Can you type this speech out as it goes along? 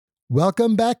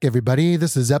Welcome back, everybody.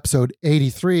 This is episode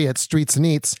 83 at Streets and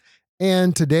Eats,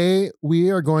 and today we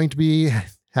are going to be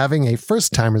having a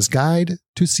first-timer's guide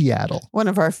to Seattle. One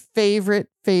of our favorite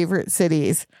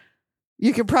cities.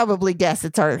 You could probably guess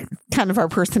it's our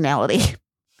personality.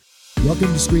 Welcome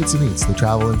to Streets and Eats, the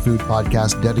travel and food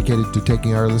podcast dedicated to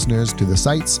taking our listeners to the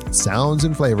sights, sounds,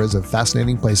 and flavors of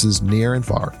fascinating places near and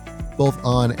far, both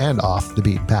on and off the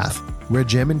beaten path. We're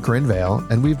Jim and Corinne Vale,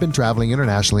 and we've been traveling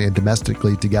internationally and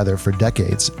domestically together for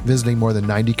decades, visiting more than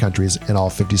 90 countries and all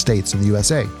 50 states in the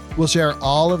USA. We'll share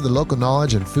all of the local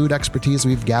knowledge and food expertise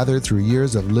we've gathered through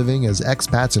years of living as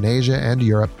expats in Asia and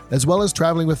Europe, as well as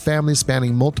traveling with families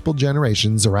spanning multiple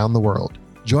generations around the world.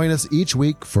 Join us each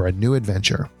week for a new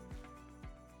adventure.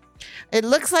 It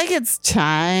looks like it's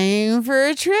time for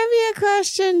a trivia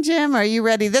question, Jim. Are you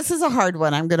ready? This is a hard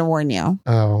one. I'm going to warn you.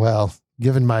 Oh, well,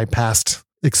 given my past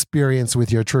experience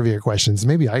with your trivia questions,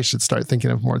 maybe I should start thinking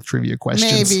of more trivia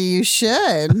questions. Maybe you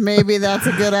should. Maybe that's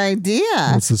a good idea.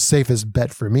 It's the safest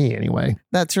bet for me anyway.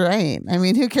 That's right. I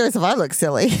mean, who cares if I look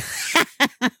silly?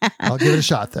 I'll give it a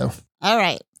shot, though. All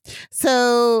right.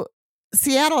 So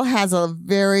Seattle has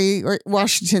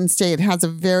Washington State has a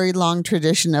very long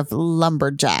tradition of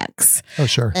lumberjacks. Oh,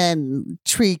 sure. And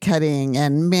tree cutting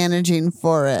and managing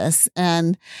forests.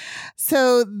 And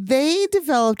so they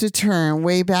developed a term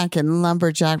way back in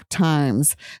lumberjack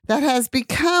times that has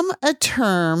become a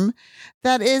term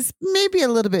that is maybe a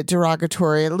little bit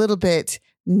derogatory, a little bit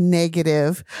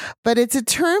negative, but it's a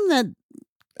term that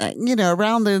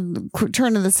around the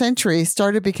turn of the century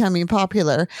started becoming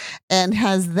popular and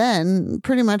has then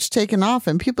pretty much taken off,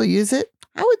 and people use it,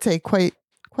 I would say, quite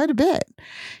a bit.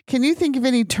 Can you think of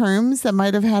any terms that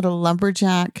might have had a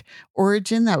lumberjack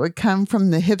origin that would come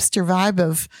from the hipster vibe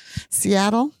of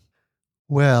Seattle?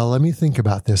 Well, let me think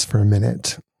about this for a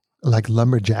minute. Like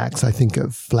lumberjacks, I think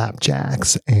of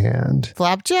flapjacks and...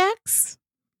 Flapjacks?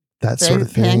 That sort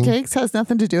of thing. Pancakes has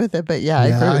nothing to do with it, but I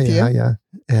agree with you. Yeah.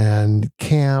 And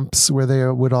camps where they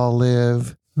would all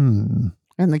live. And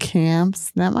the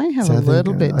camps, that might have a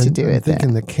little bit to do with it. I'm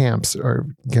thinking the camps are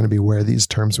going to be where these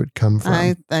terms would come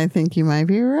from. I think you might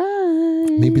be right.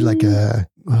 Maybe like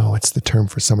what's the term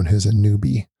for someone who's a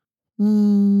newbie?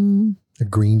 A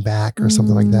greenback or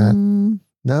something like that?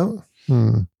 No?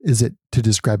 Is it to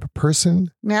describe a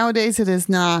person? Nowadays it is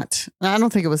not. I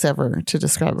don't think it was ever to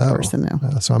describe a person,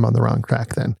 no. So I'm on the wrong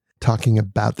track then. Talking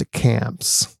about the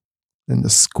camps and the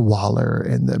squalor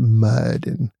and the mud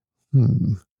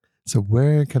and So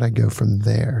where could I go from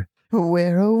there?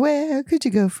 Where could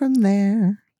you go from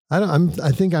there?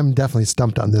 I think I'm definitely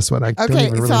stumped on this one. I don't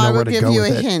even really know where to go with it. So I will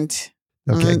give you a hint.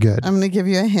 Okay, good. I'm going to give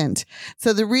you a hint.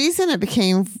 So the reason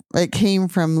it came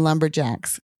from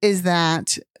lumberjacks is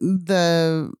that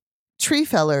the tree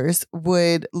fellers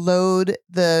would load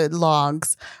the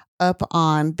logs up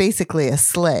on basically a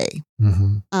sleigh.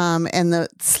 And the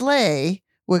sleigh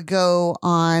would go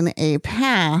on a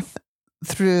path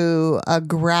through a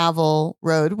gravel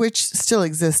road, which still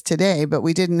exists today, but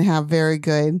we didn't have very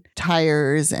good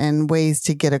tires and ways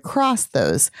to get across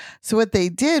those. So what they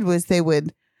did was they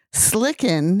would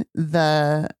slicken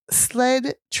the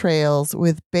sled trails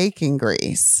with bacon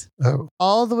grease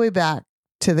all the way back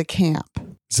to the camp.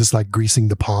 Is this like greasing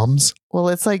the palms? Well,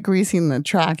 it's like greasing the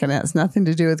track, and it has nothing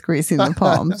to do with greasing the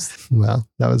palms. Well,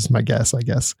 that was my guess, I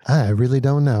guess. I really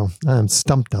don't know. I'm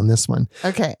stumped on this one.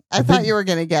 Okay. I thought you were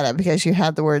going to get it because you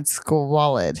had the word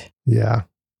squalid. Yeah.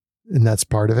 And that's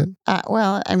part of it?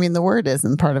 Well, I mean, the word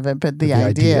isn't part of it, but the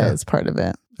idea is part of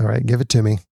it. All right. Give it to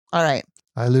me. All right.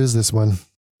 I lose this one.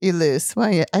 You lose.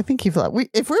 Well, yeah, I think you've lost.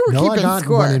 If we were keeping I got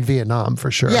score, one in Vietnam for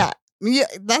sure. Yeah,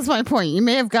 that's my point. You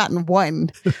may have gotten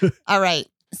one. All right.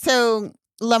 So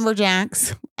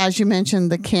lumberjacks, as you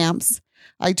mentioned, the camps.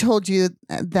 I told you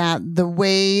that the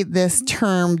way this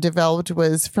term developed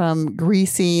was from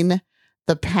greasing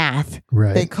the path.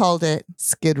 Right. They called it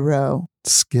Skid Row.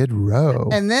 Skid Row.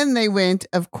 And then they went,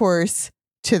 of course,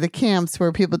 to the camps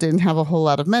where people didn't have a whole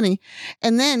lot of money.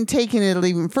 And then taking it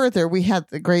even further, we had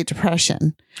the Great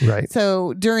Depression. Right.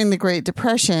 So during the Great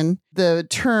Depression, the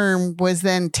term was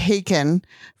then taken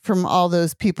from all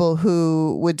those people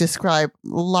who would describe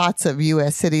lots of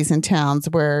U.S. cities and towns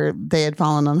where they had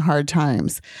fallen on hard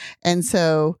times. And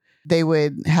so they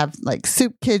would have like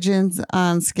soup kitchens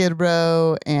on Skid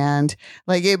Row, and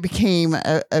like it became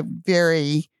a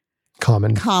very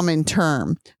common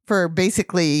term for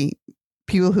basically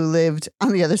people who lived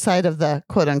on the other side of the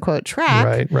quote unquote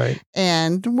track. Right.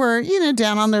 And were,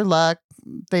 down on their luck.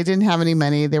 They didn't have any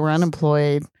money. They were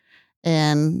unemployed,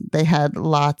 and they had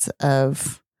lots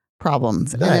of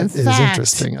problems. That and is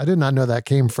interesting. I did not know that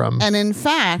came from And in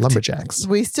fact, lumberjacks.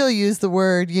 we still use the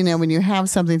word, when you have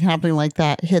something happening like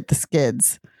that, hit the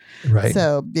skids. Right.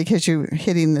 So because you're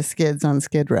hitting the skids on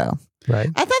Skid Row. Right.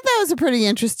 I thought that was a pretty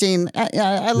interesting.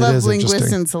 I love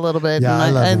linguistics a little bit. Yeah, I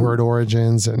love word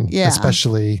origins and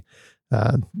especially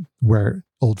where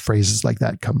old phrases like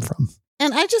that come from.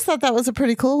 And I just thought that was a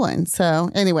pretty cool one. So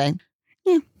anyway,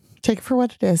 take it for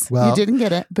what it is. Well, you didn't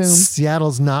get it. Boom.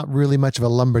 Seattle's not really much of a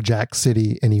lumberjack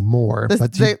city anymore,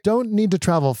 but you don't need to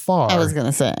travel far. I was going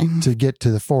to say to get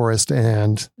to the forest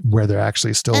and where they're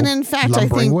actually still and in fact,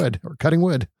 lumbering wood or cutting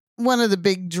wood. One of the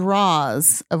big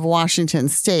draws of Washington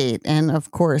State, and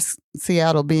of course,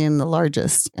 Seattle being the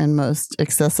largest and most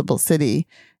accessible city,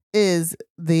 is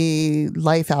the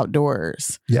life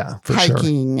outdoors. Yeah, for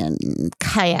hiking and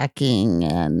kayaking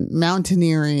and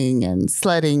mountaineering and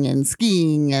sledding and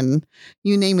skiing and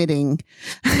you name it. You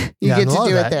get to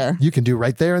do it there. You can do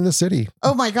right there in the city.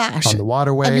 Oh my gosh. On the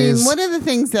waterways. I mean, one of the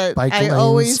things that I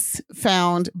always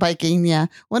found biking. Yeah.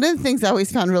 One of the things I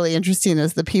always found really interesting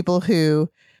is the people who,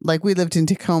 like, we lived in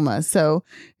Tacoma. So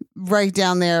right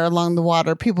down there along the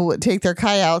water, people would take their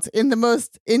kayaks in the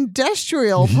most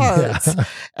industrial parts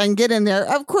and get in there.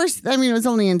 Of course, I mean, it was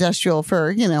only industrial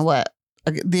for,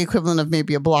 the equivalent of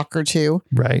maybe a block or two.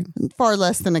 Right. Far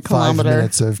less than a kilometer. 5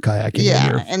 minutes of kayaking.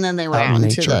 Yeah. And then they were on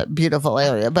to the beautiful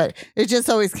area. But it just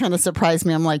always kind of surprised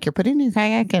me. I'm like, you're putting your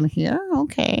kayak in here?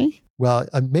 Okay. Well,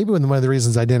 maybe one of the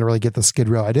reasons I didn't really get the Skid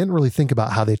Row, I didn't really think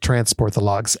about how they transport the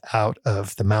logs out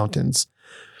of the mountains.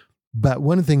 But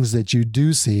one of the things that you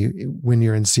do see when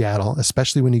you're in Seattle,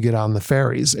 especially when you get on the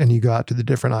ferries and you go out to the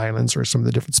different islands or some of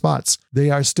the different spots, they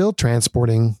are still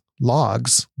transporting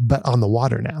logs, but on the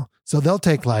water now. So they'll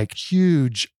take like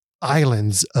huge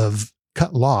islands of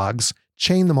cut logs,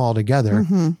 chain them all together,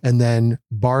 and then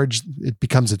it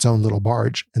becomes its own little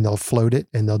barge, and they'll float it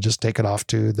and they'll just take it off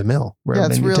to the mill.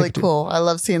 That's really cool. I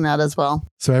love seeing that as well.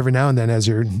 So every now and then, as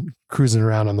you're cruising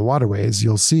around on the waterways,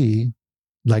 you'll see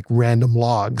like random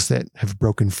logs that have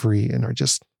broken free and are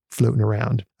just floating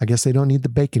around. I guess they don't need the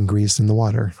bacon grease in the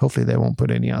water. Hopefully they won't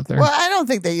put any out there. Well, I don't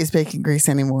think they use bacon grease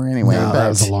anymore anyway. No, that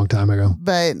was a long time ago.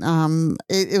 But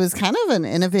it was kind of an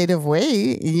innovative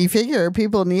way. You figure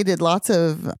people needed lots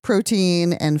of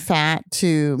protein and fat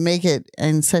to make it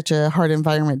in such a hard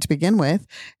environment to begin with.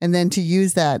 And then to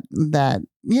use that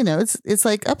it's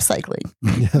like upcycling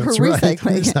or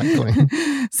recycling. Exactly.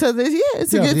 So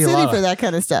it's a good city for that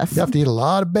kind of stuff. You have to eat a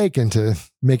lot of bacon to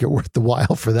make it worth the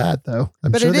while for that, though.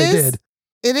 I'm sure they did.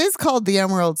 It is called the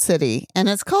Emerald City, and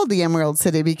it's called the Emerald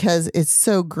City because it's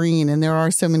so green and there are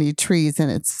so many trees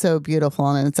and it's so beautiful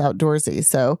and it's outdoorsy.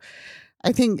 So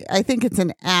I think it's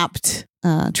an apt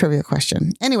trivia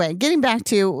question. Anyway, getting back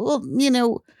to,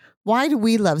 why do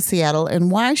we love Seattle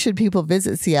and why should people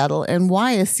visit Seattle and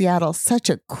why is Seattle such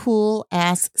a cool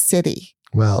ass city?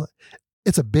 Well,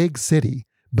 it's a big city,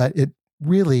 but it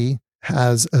really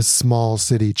has a small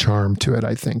city charm to it,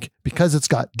 I think, because it's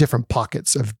got different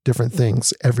pockets of different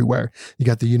things everywhere. You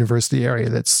got the university area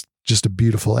that's just a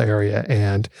beautiful area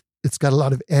and it's got a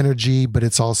lot of energy, but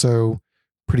it's also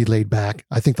pretty laid back.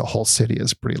 I think the whole city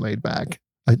is pretty laid back.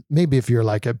 Maybe if you're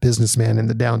like a businessman in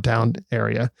the downtown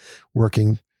area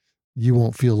working, you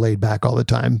won't feel laid back all the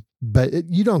time, but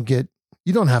you don't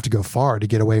have to go far to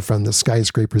get away from the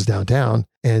skyscrapers downtown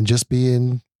and just be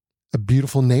in a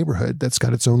beautiful neighborhood that's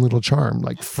got its own little charm,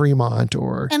 like Fremont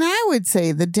And I would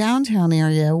say the downtown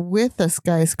area with the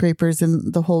skyscrapers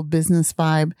and the whole business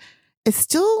vibe is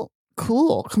still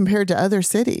cool compared to other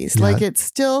cities. Yeah. Like it's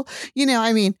still,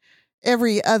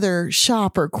 every other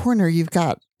shop or corner, you've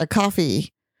got a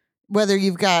coffee. Whether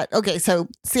you've got, so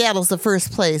Seattle's the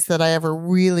first place that I ever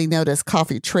really noticed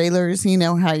coffee trailers. You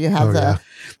know how you have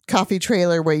coffee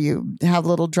trailer where you have a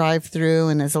little drive through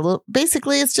and it's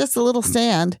just a little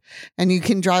stand and you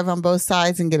can drive on both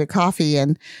sides and get a coffee.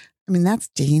 And I mean, that's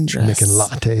dangerous. Making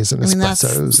lattes and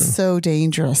espressos. That's so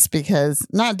dangerous because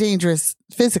not dangerous,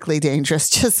 physically dangerous,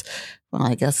 just, well,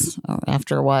 I guess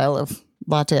after a while of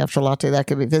latte after latte, that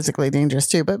could be physically dangerous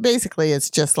too. But basically, it's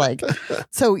just like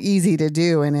so easy to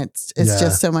do. And it's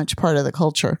just so much part of the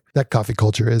culture. That coffee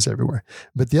culture is everywhere.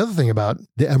 But the other thing about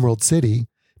the Emerald City,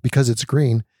 because it's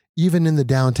green, even in the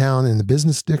downtown, in the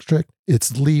business district,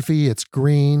 it's leafy, it's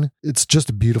green. It's just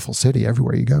a beautiful city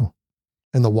everywhere you go.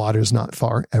 And the water's not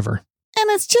far ever. And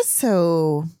it's just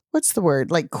so, what's the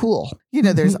word? Like cool.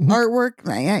 There's artwork.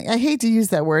 I hate to use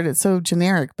that word. It's so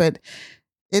generic, but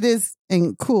it is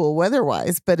cool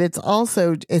weather-wise, but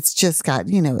it's just got,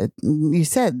 you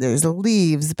said there's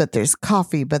leaves, but there's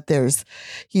coffee, but there's,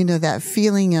 that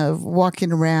feeling of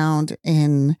walking around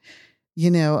in,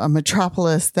 a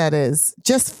metropolis that is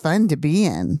just fun to be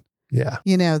in. Yeah.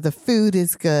 You know, the food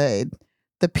is good.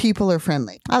 The people are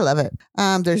friendly. I love it.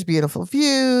 There's beautiful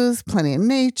views, plenty of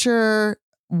nature,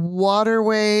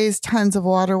 waterways, tons of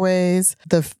waterways.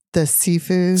 The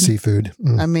seafood.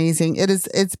 Amazing.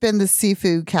 It's been the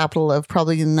seafood capital of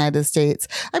probably the United States.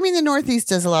 I mean, the Northeast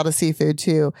does a lot of seafood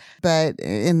too, but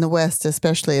in the West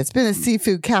especially, it's been a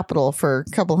seafood capital for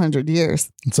a couple hundred years.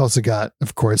 It's also got,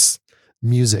 of course,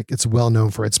 music. It's well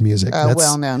known for its music. That's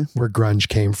well known. Where grunge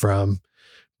came from.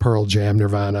 Pearl Jam,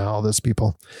 Nirvana, all those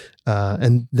people.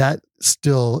 And that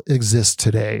still exists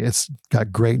today. It's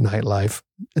got great nightlife.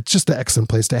 It's just an excellent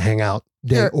place to hang out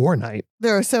day or night.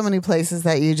 There are so many places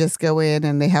that you just go in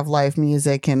and they have live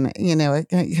music and, you know,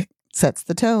 it sets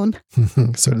the tone.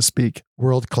 So to speak.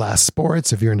 World-class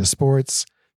sports, if you're into sports.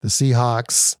 The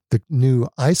Seahawks, the new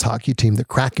ice hockey team, the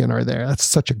Kraken, are there. That's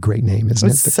such a great name, isn't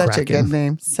it? The such Kraken. a good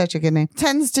name. Such a good name.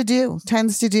 Tends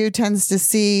to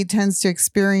see, tends to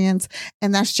experience.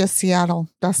 And that's just Seattle.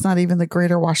 That's not even the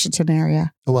greater Washington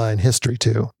area. Well, in history,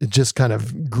 too. It just kind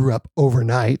of grew up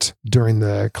overnight during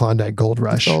the Klondike Gold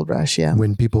Rush. Gold Rush, yeah.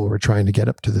 When people were trying to get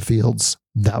up to the fields,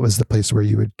 that was the place where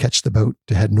you would catch the boat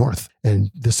to head north.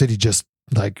 And the city just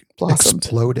like blossomed.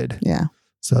 Exploded. Yeah.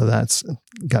 So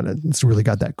it's really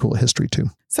got that cool history too.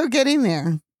 So getting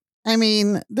there, I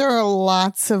mean, there are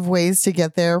lots of ways to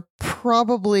get there.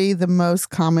 Probably the most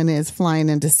common is flying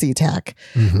into SeaTac.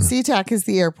 Mm-hmm. SeaTac is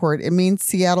the airport. It means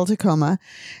Seattle Tacoma.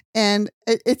 And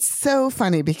it's so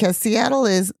funny because Seattle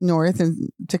is north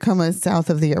and Tacoma is south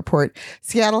of the airport.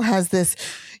 Seattle has this,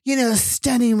 you know,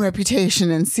 stunning reputation,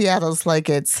 and Seattle's like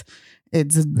it's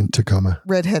in Tacoma.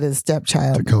 Redheaded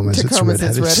stepchild. Tacoma's its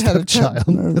redheaded stepchild.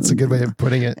 That's a good way of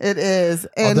putting it. It is.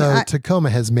 And although Tacoma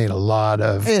has made a lot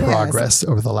of progress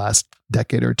over the last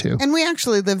decade or two. And we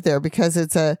actually live there because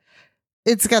it's got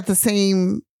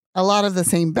a lot of the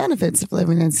same benefits of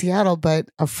living in Seattle, but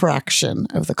a fraction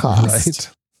of the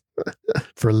cost. Right.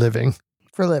 For living.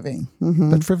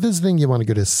 Mm-hmm. But for visiting, you want to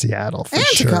go to Seattle for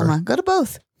sure. And Tacoma. Go to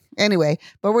both. Anyway,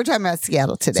 but we're talking about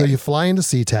Seattle today. So you fly into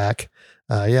SeaTac.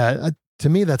 To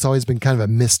me, that's always been kind of a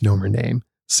misnomer name.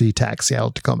 SeaTac,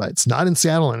 Seattle, Tacoma. It's not in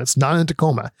Seattle and it's not in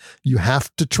Tacoma. You have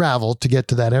to travel to get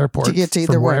to that airport. To get to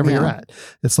either from wherever one, you're at.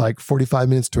 It's like 45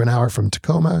 minutes to an hour from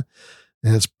Tacoma.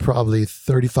 And it's probably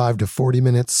 35 to 40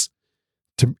 minutes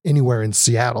to anywhere in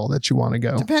Seattle that you want to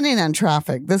go. Depending on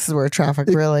traffic. This is where traffic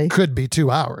really could be 2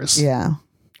 hours. Yeah.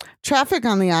 Traffic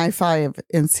on the I-5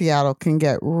 in Seattle can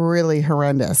get really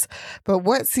horrendous. But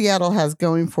what Seattle has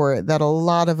going for it that a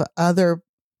lot of other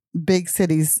big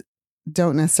cities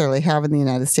don't necessarily have in the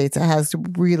United States, it has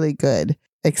really good,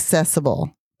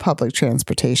 accessible public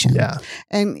transportation. Yeah.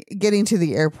 And getting to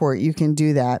the airport, you can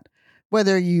do that.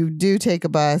 Whether you do take a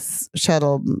bus,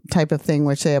 shuttle type of thing,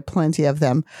 which they have plenty of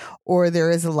them, or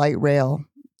there is a light rail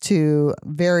to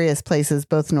various places,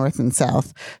 both north and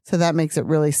south. So that makes it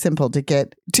really simple to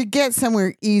get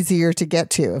somewhere easier to get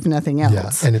to, if nothing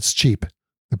else. Yeah, and it's cheap.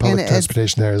 The public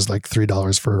transportation there is like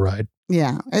 $3 for a ride.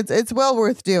 Yeah, it's well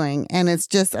worth doing. And it's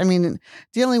just, I mean,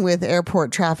 dealing with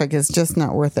airport traffic is just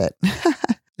not worth it.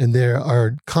 And they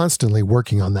are constantly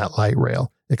working on that light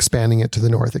rail, expanding it to the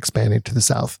north, expanding it to the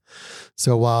south.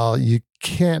 So while you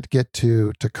can't get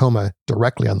to Tacoma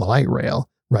directly on the light rail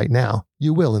right now,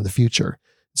 you will in the future.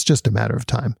 It's just a matter of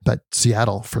time. But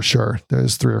Seattle, for sure,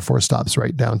 there's 3 or 4 stops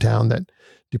right downtown that,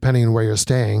 depending on where you're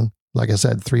staying, like I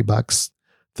said, $3,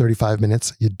 35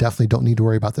 minutes, you definitely don't need to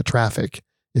worry about the traffic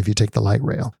if you take the light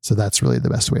rail. So that's really the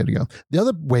best way to go. The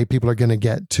other way people are going to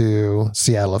get to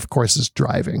Seattle, of course, is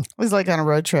driving. It was like on a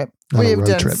road trip. We've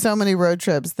done so many road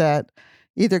trips that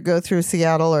either go through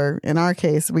Seattle or, in our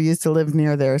case, we used to live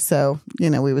near there. So, you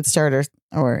know, we would start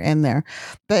or end there.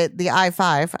 But the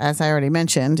I-5, as I already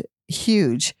mentioned,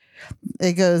 huge.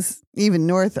 It goes even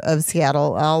north of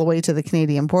Seattle all the way to the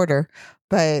Canadian border.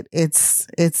 But it's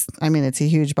a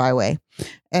huge byway.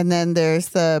 And then there's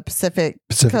the Pacific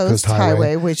Coast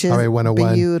Highway, which is Highway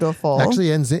 101. Beautiful.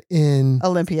 Actually ends in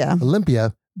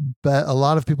Olympia. But a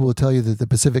lot of people will tell you that the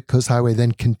Pacific Coast Highway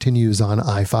then continues on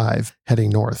I-5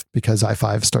 heading north because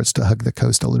I-5 starts to hug the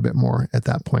coast a little bit more at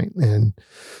that point. And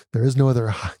there is no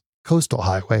other coastal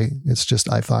highway. It's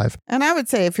just I-5. And I would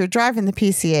say if you're driving the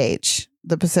PCH,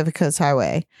 the Pacific Coast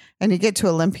Highway, and you get to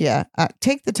Olympia,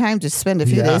 take the time to spend a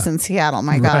few days in Seattle.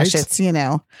 My gosh, it's,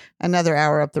 another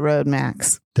hour up the road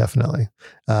max. Definitely.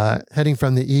 Heading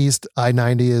from the east,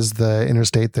 I-90 is the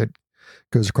interstate that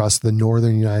goes across the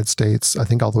northern United States, I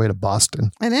think all the way to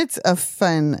Boston. And it's a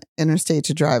fun interstate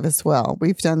to drive as well.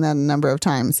 We've done that a number of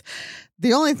times.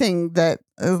 The only thing that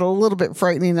is a little bit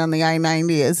frightening on the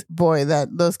I-90 is, that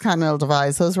those Continental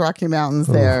Divides, those Rocky Mountains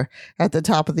there at the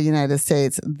top of the United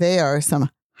States, they are some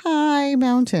high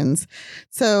mountains.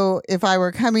 So if I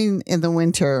were coming in the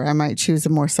winter, I might choose a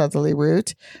more southerly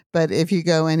route. But if you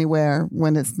go anywhere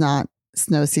when it's not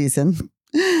snow season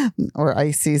or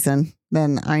ice season,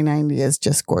 then I-90 is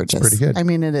just gorgeous. It's pretty good. I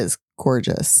mean, it is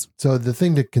gorgeous. So the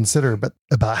thing to consider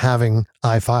about having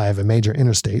I-5, a major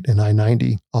interstate, and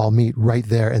I-90 all meet right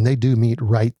there, and they do meet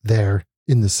right there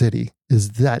in the city,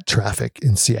 is that traffic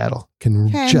in Seattle can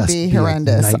just be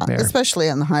horrendous, a nightmare. especially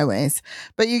on the highways.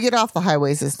 But you get off the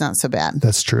highways, it's not so bad.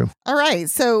 That's true. All right.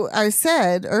 So I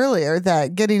said earlier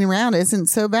that getting around isn't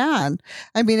so bad.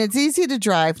 I mean, it's easy to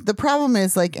drive. The problem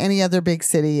is, like any other big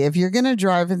city, if you're going to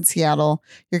drive in Seattle,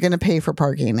 you're going to pay for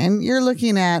parking. And you're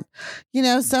looking at,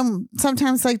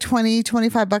 sometimes like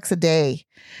 $20-$25 a day.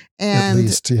 And at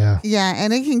least, yeah. Yeah.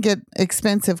 And it can get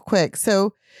expensive quick.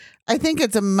 So I think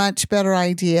it's a much better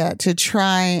idea to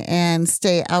try and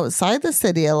stay outside the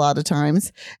city a lot of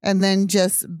times and then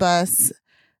just bus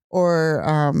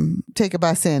or take a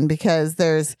bus in,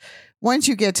 because once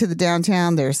you get to the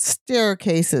downtown, there's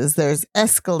staircases, there's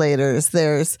escalators,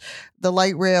 there's the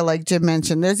light rail, like Jim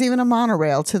mentioned. There's even a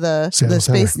monorail to the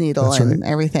Space Needle. That's and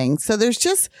right. Everything. So there's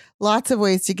just lots of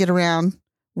ways to get around.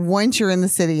 Once you're in the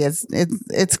city,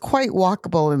 it's quite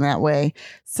walkable in that way.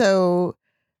 So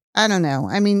I don't know.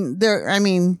 I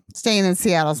mean, staying in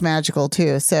Seattle is magical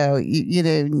too. So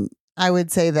I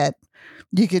would say that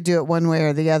you could do it one way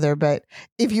or the other. But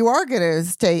if you are going to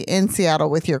stay in Seattle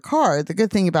with your car, the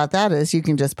good thing about that is you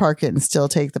can just park it and still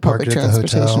take the public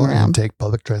transportation around. And take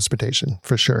public transportation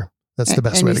for sure. That's the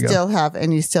best way to go.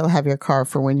 And you still have your car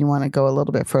for when you want to go a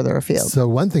little bit further afield. So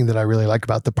one thing that I really like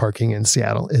about the parking in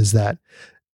Seattle is that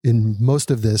in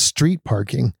most of the street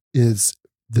parking is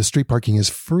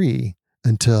free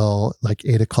until like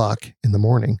 8 o'clock in the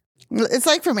morning. It's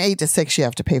like from 8 to 6, you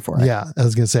have to pay for it. Yeah. I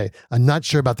was going to say, I'm not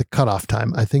sure about the cutoff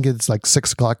time. I think it's like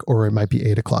 6 o'clock or it might be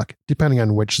 8 o'clock, depending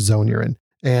on which zone you're in.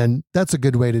 And that's a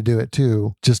good way to do it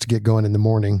too, just to get going in the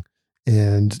morning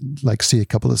and like see a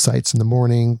couple of sites in the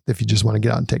morning. If you just want to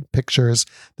get out and take pictures,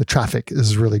 the traffic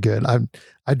is really good.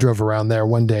 I drove around there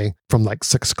one day from like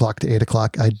 6 o'clock to 8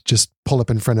 o'clock. I just pull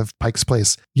up in front of Pike's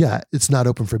Place. Yeah. It's not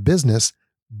open for business,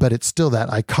 but it's still that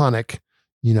iconic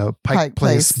Pike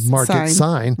Place market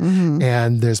sign. Mm-hmm.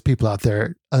 And there's people out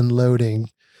there unloading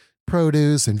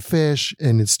produce and fish.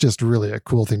 And it's just really a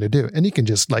cool thing to do. And you can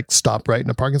just like stop right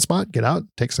in a parking spot, get out,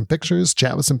 take some pictures,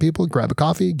 chat with some people, grab a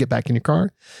coffee, get back in your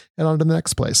car and on to the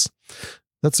next place.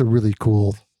 That's a really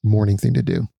cool morning thing to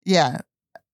do. Yeah.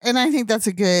 And I think that's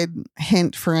a good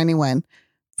hint for anyone,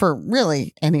 for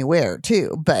really anywhere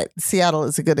too. But Seattle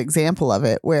is a good example of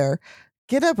it, where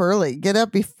get up early, get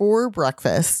up before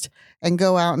breakfast and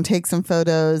go out and take some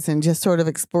photos and just sort of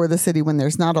explore the city when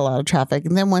there's not a lot of traffic.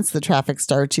 And then once the traffic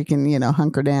starts, you can,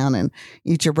 hunker down and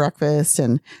eat your breakfast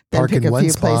and then pick a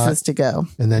few places to go.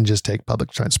 And then just take public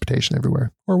transportation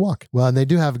everywhere or walk. Well, and they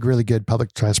do have really good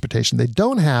public transportation. They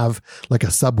don't have like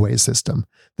a subway system.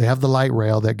 They have the light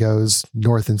rail that goes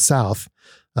north and south.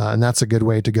 And that's a good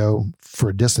way to go for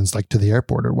a distance, like to the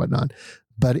airport or whatnot.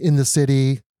 But in the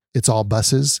city, it's all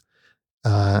buses.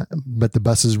 But the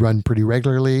buses run pretty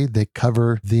regularly. They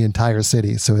cover the entire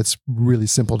city. So it's really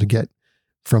simple to get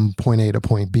from point A to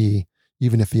point B,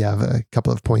 even if you have a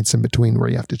couple of points in between where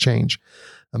you have to change.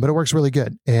 But it works really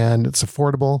good and it's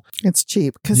affordable. It's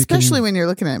cheap, especially when you're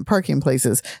looking at parking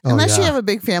places. Unless you have a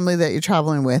big family that you're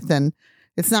traveling with, then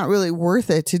it's not really worth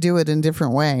it to do it in a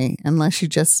different way unless you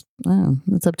just,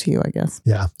 it's up to you, I guess.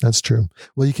 Yeah, that's true.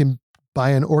 Well, you can buy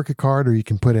an Orca card or you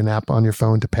can put an app on your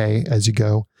phone to pay as you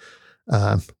go.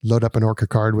 Load up an Orca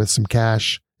card with some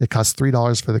cash. It costs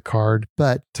 $3 for the card,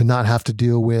 but to not have to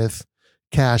deal with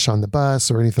cash on the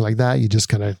bus or anything like that, you just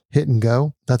kind of hit and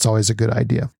go. That's always a good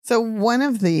idea. So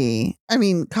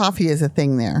coffee is a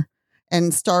thing there,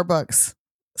 and Starbucks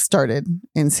started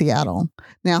in Seattle.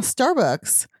 Now,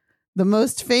 Starbucks, the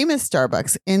most famous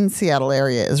Starbucks in Seattle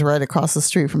area is right across the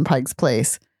street from Pike's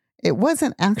Place. It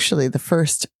wasn't actually the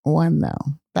first one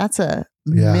though. That's a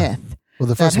myth. Well,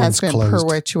 the first one's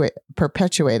closed.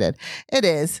 Perpetuated. It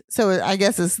is. So I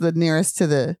guess it's the nearest to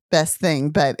the best thing,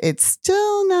 but it's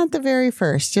still not the very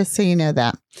first, just so you know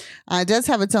that. It does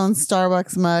have its own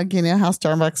Starbucks mug. You know how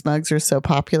Starbucks mugs are so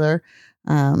popular.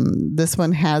 This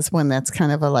one has one that's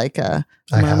kind of like a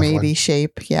mermaidy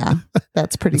shape. Yeah,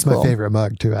 that's pretty cool. It's my favorite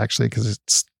mug too, actually, because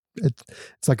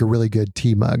it's like a really good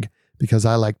tea mug. Because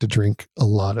I like to drink a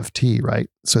lot of tea, right?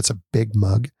 So it's a big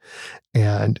mug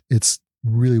and it's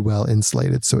really well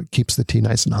insulated, so it keeps the tea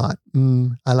nice and hot.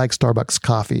 I like Starbucks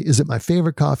coffee. Is it my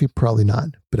favorite coffee? Probably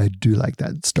not, but I do like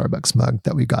that Starbucks mug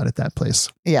that we got at that place.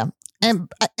 Yeah. And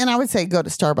I would say go to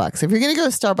Starbucks. If you're going to go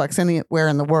to Starbucks anywhere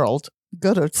in the world,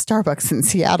 go to Starbucks in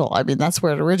Seattle. I mean, that's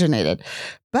where it originated.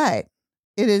 But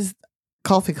it is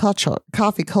coffee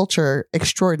culture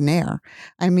extraordinaire.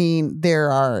 I mean,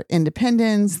 there are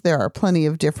independents, there are plenty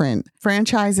of different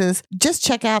franchises. Just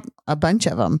check out a bunch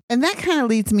of them. And that kind of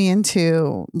leads me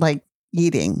into like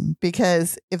eating,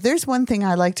 because if there's one thing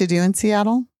I like to do in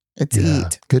Seattle, it's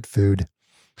eat. Good food.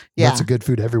 Yeah. Lots of good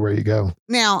food everywhere you go.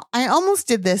 Now, I almost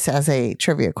did this as a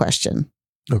trivia question.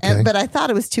 Okay. But I thought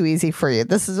it was too easy for you.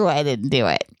 This is why I didn't do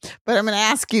it. But I'm going to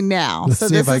ask you now. Let's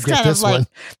see if I get this one.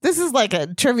 This is like a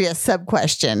trivia sub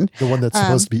question. The one that's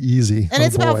supposed to be easy. And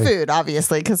it's about food,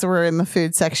 obviously, because we're in the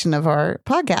food section of our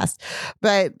podcast.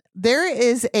 But there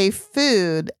is a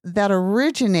food that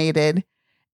originated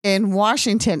in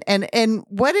Washington. And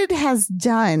what it has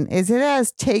done is it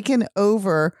has taken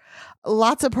over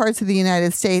lots of parts of the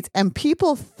United States, and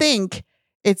people think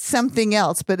it's something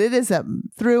else, but it is a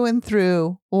through and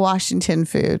through Washington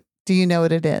food. Do you know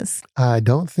what it is? I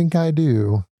don't think I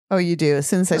do. Oh, you do. As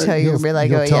soon as I tell you, you'll be like,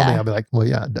 you'll oh, tell yeah. me, I'll be like, well,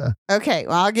 yeah, duh. Okay,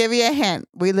 well, I'll give you a hint.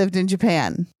 We lived in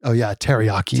Japan. Oh, yeah,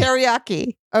 teriyaki.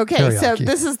 Teriyaki. Okay, so Teriyaki.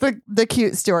 this is the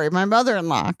cute story. My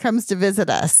mother-in-law comes to visit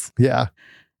us. Yeah,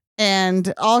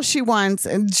 And all she wants,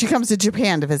 and she comes to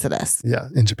Japan to visit us. yeah,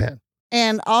 in Japan.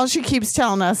 And all she keeps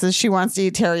telling us is she wants to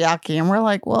eat teriyaki. And we're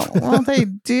like, well, they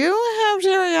do have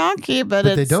teriyaki, but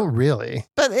they don't really.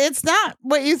 But it's not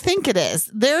what you think it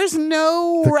is. There's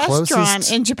no The restaurant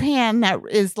closest- in Japan that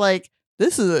is like,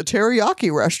 this is a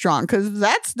teriyaki restaurant, because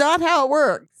that's not how it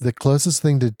works. The closest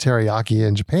thing to teriyaki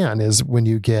in Japan is when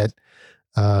you get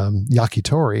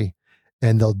yakitori,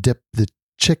 and they'll dip the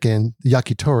chicken.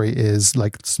 Yakitori is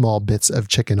like small bits of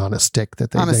chicken on a stick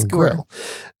that they On a then skewer. grill.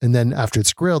 And then after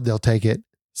it's grilled, they'll take it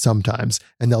sometimes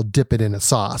and they'll dip it in a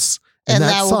sauce. And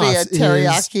that will be a sauce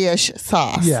teriyaki-ish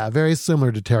sauce. Yeah, very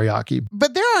similar to teriyaki.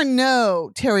 But there are no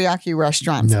teriyaki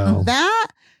restaurants. No.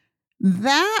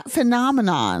 That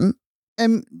phenomenon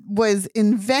was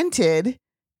invented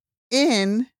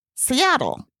in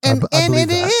Seattle. And I believe it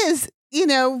that. is,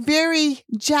 very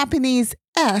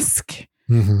Japanese-esque.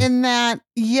 Mhm. In that,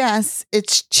 yes,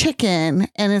 it's chicken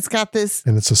and it's got this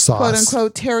And it's a sauce. quote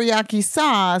unquote teriyaki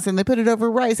sauce, and they put it over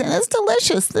rice, and it's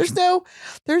delicious. There's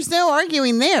no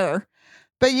arguing there.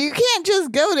 But you can't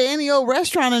just go to any old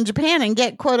restaurant in Japan and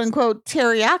get quote unquote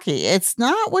teriyaki. It's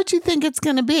not what you think it's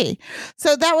going to be.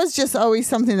 So that was just always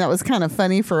something that was kind of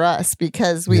funny for us,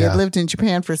 because we had lived in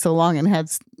Japan for so long and had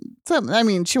some. I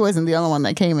mean, she wasn't the only one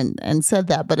that came and said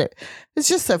that, but it's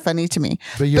just so funny to me.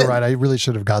 But you're right. I really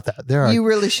should have got that. There are You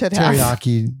really should have.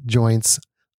 teriyaki joints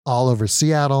all over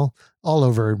Seattle, all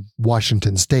over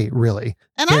Washington State, really.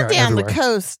 And They I'm are down everywhere. the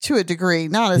coast to a degree,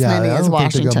 not as many I as don't think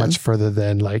Washington. they go much further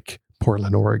than like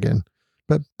Portland, Oregon.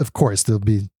 But of course, there'll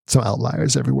be some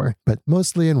outliers everywhere, but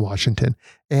mostly in Washington.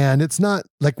 And it's not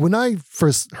like when I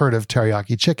first heard of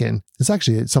teriyaki chicken, it's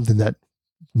actually something that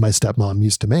my stepmom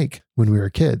used to make when we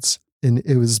were kids. And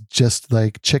it was just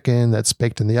like chicken that's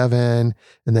baked in the oven,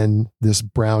 and then this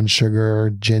brown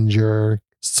sugar, ginger,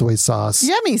 soy sauce,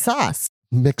 Yummy sauce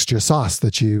mixture sauce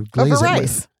that you glaze over it rice.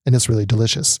 with. And it's really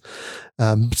delicious.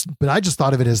 But I just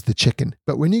thought of it as the chicken.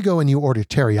 But when you go and you order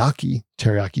teriyaki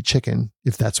chicken,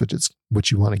 if that's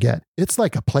what you want to get, it's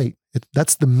like a plate.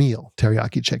 That's the meal,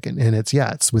 teriyaki chicken. And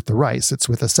it's with the rice, it's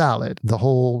with a salad,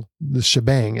 the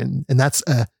shebang. And that's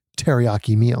a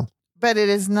teriyaki meal. But it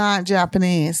is not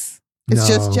Japanese. It's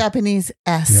No. just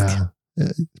Japanese-esque. Yeah.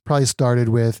 It probably started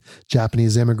with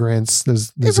Japanese immigrants. There's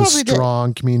a probably did.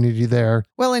 strong community there.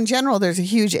 Well, in general, there's a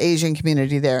huge Asian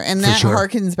community there. And For that sure.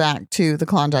 harkens back to the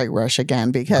Klondike Rush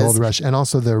again, Gold Rush, and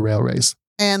also the railways.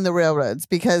 and the railroads,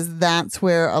 because that's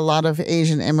where a lot of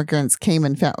Asian immigrants came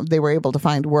and they were able to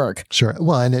find work. Sure.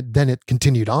 Well, and then it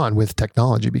continued on with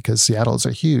technology, because Seattle is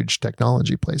a huge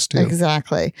technology place too.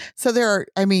 Exactly. So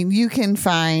you can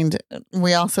find,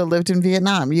 we also lived in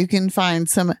Vietnam. You can find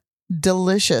some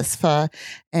delicious pho,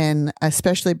 and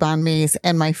especially banh mi's,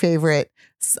 and my favorite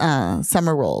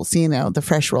summer rolls, the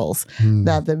fresh rolls Mm.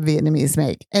 that the Vietnamese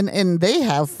make. And they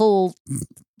have full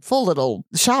little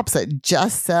shops that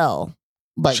just sell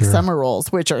like Sure. summer rolls,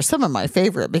 which are some of my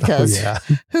favorite, Oh, because yeah.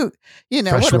 what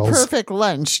Fresh a rolls. perfect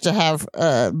lunch to have,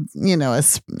 a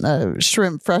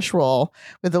shrimp fresh roll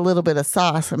with a little bit of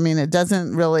sauce. I mean, it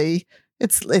doesn't really,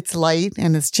 it's light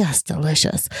and it's just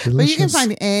delicious. But you can Delicious.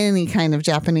 find any kind of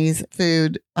Japanese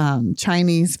food,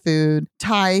 Chinese food,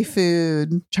 Thai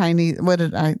food, Chinese.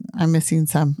 I'm missing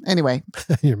some. Anyway,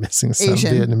 You're missing some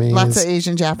Asian, Vietnamese. lots of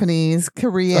Asian, Japanese,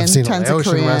 Korean, I've seen a tons of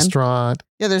Laotian Korean. restaurant.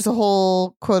 Yeah, there's a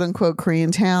whole quote unquote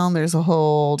Korean town. There's a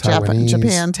whole Taiwanese.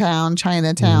 Japan town,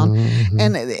 China town. Mhm.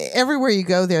 And everywhere you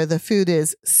go there, the food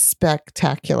is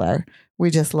spectacular. We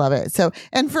just love it. So,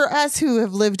 and for us who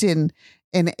have lived in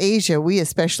Asia, we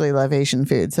especially love Asian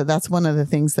food. So that's one of the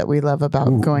things that we love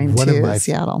about going to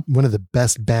Seattle. One of the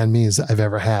best banh mi's I've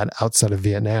ever had outside of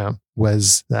Vietnam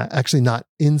was actually not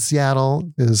in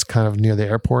Seattle. It was kind of near the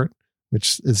airport,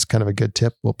 which is kind of a good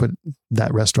tip. We'll put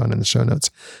that restaurant in the show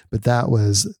notes. But that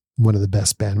was one of the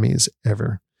best banh mi's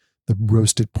ever. The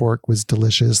roasted pork was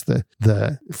delicious.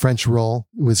 The French roll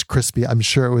was crispy. I'm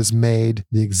sure it was made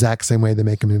the exact same way they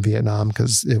make them in Vietnam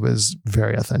because it was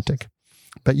very authentic.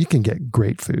 But you can get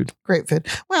great food. Great food.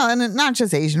 Well, and not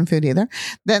just Asian food either.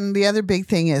 Then the other big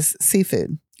thing is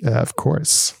seafood. Of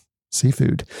course,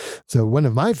 seafood. So one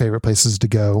of my favorite places to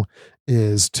go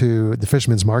is to the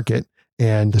Fisherman's Market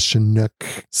and the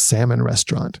Chinook Salmon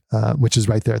Restaurant, which is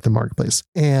right there at the marketplace.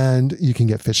 And you can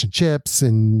get fish and chips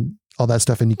and all that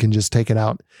stuff, and you can just take it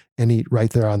out and eat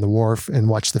right there on the wharf and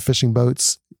watch the fishing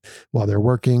boats while they're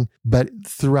working. But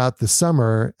throughout the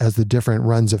summer, as the different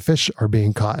runs of fish are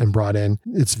being caught and brought in,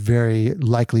 it's very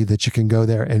likely that you can go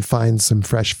there and find some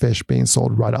fresh fish being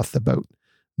sold right off the boat.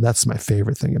 That's my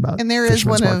favorite thing about. And there is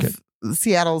one of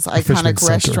Seattle's iconic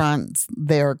restaurants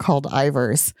there called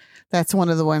Ivar's. That's one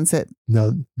of the ones that...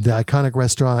 No, the iconic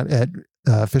restaurant at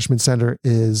Fishman Center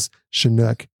is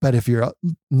Chinook. But if you're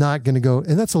not going to go,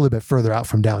 and that's a little bit further out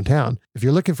from downtown, if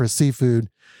you're looking for seafood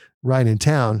right in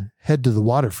town, head to the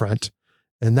waterfront,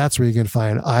 and that's where you're going to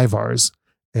find Ivar's,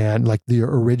 and like the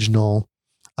original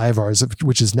Ivar's,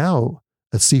 which is now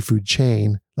a seafood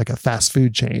chain, like a fast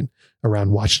food chain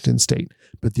around Washington State.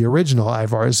 But the original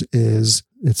Ivar's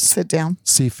it's sit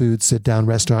down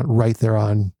restaurant right there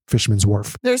on Fisherman's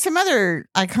Wharf. There's some other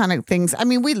iconic things. I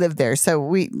mean, we live there, so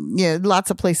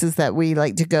lots of places that we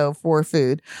like to go for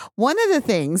food. One of the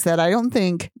things that I don't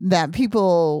think that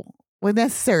people would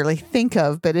necessarily think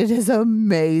of, but it is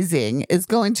amazing, is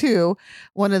going to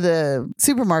one of the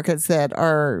supermarkets that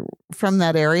are from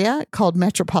that area called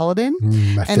Metropolitan.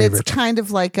 My favorite. It's kind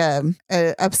of like a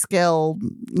upscale,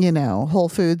 Whole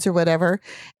Foods or whatever.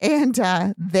 And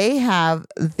they have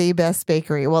the best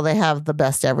bakery. Well, they have the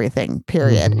best everything,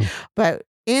 period. Mm-hmm. But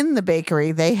in the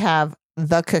bakery, they have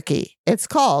the cookie. It's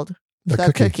called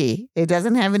the cookie. It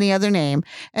doesn't have any other name.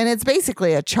 And it's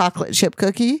basically a chocolate chip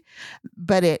cookie,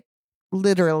 but it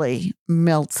literally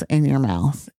melts in your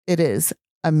mouth. It is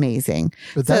amazing.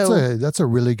 But that's a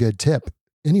really good tip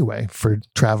anyway for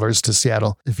travelers to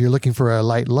Seattle. If you're looking for a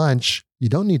light lunch, you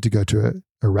don't need to go to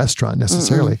a restaurant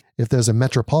necessarily. Mm-mm. If there's a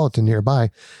Metropolitan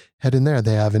nearby, head in there.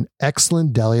 They have an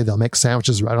excellent deli. They'll make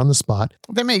sandwiches right on the spot.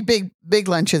 They make big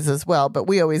lunches as well, but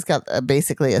we always got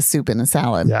basically a soup and a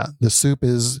salad. Yeah. The soup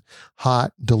is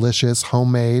hot, delicious,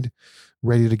 homemade,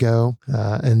 ready to go.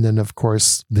 And then, of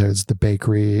course, there's the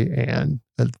bakery and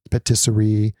a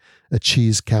patisserie, a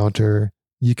cheese counter.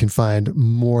 You can find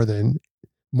more than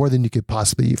you could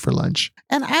possibly eat for lunch.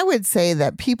 And I would say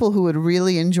that people who would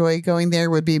really enjoy going there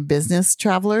would be business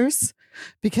travelers,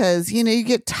 because, you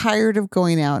get tired of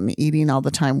going out and eating all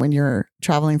the time when you're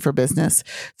traveling for business.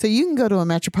 So you can go to a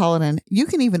Metropolitan. You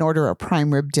can even order a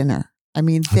prime rib dinner. I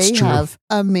mean, they have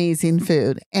amazing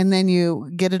food, and then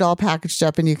you get it all packaged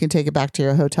up and you can take it back to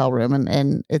your hotel room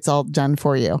and it's all done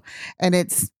for you. And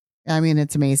it's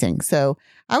amazing. So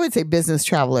I would say business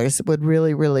travelers would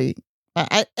really, really,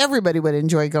 everybody would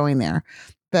enjoy going there,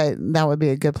 but that would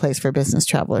be a good place for business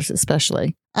travelers,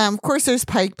 especially. Of course, there's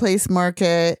Pike Place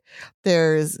Market.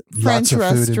 There's French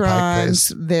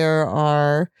restaurants. There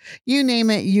are, you name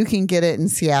it, you can get it in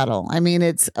Seattle. I mean,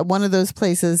 it's one of those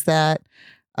places that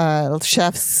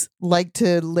chefs like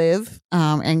to live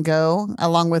and go,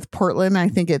 along with Portland. I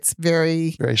think it's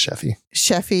very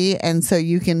chefy. And so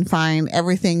you can find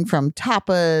everything from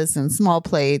tapas and small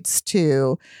plates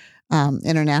to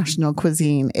international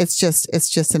cuisine. It's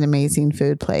just an amazing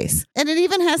food place. And it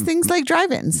even has things like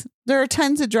drive-ins. There are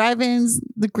tons of drive-ins,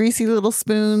 the greasy little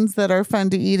spoons that are fun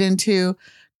to eat into,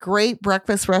 great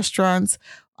breakfast restaurants.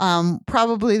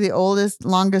 Probably the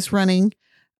longest running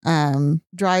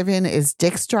drive-in is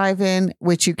Dick's Drive-In,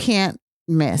 which you can't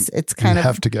miss. It's kind of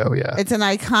have to go. Yeah. It's an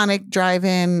iconic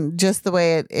drive-in, just the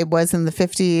way it was in the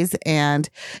 50s. And,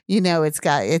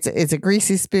 it's a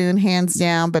greasy spoon, hands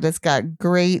down, but it's got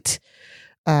great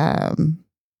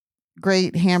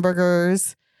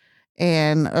hamburgers.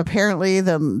 And apparently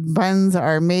the buns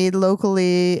are made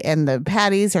locally and the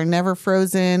patties are never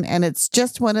frozen. And it's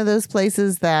just one of those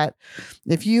places that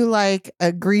if you like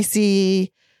a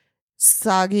greasy,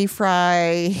 soggy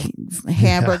fry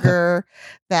hamburger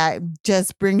that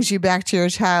just brings you back to your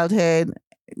childhood,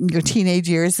 your teenage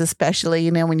years, especially,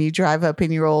 when you drive up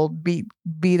in your old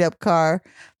beat up car,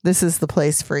 this is the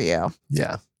place for you.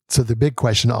 Yeah. So the big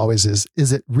question always is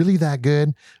it really that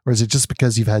good? Or is it just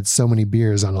because you've had so many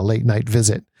beers on a late night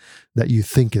visit that you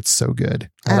think it's so good?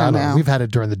 And I don't know. We've had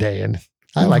it during the day and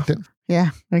I liked it.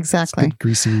 Yeah, exactly. Good,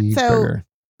 greasy burger.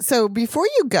 So before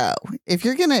you go, if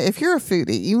you're a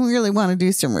foodie, you really want to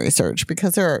do some research,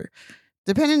 because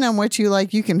depending on what you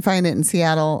like, you can find it in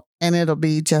Seattle and it'll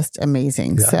be just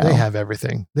amazing. Yeah, so they have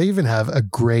everything. They even have a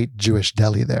great Jewish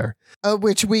deli there.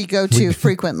 Which we go to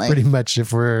frequently. Pretty much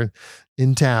if we're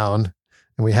in town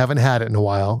and we haven't had it in a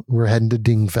while, we're heading to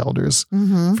Dingfelder's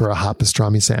for a hot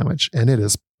pastrami sandwich. And it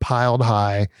is piled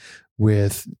high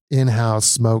with in-house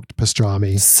smoked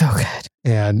pastrami. So good.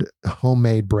 And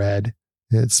homemade bread.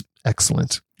 It's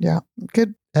excellent. Yeah.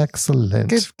 Good.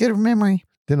 Excellent. Good memory.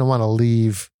 Didn't want to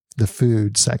leave the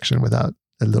food section without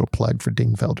a little plug for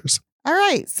Dingfelder's. All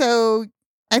right. So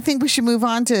I think we should move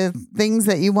on to things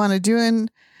that you want to do in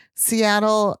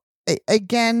Seattle.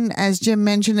 Again, as Jim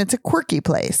mentioned, it's a quirky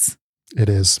place. It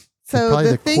is. So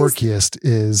probably the quirkiest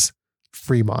is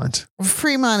Fremont.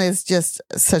 Fremont is just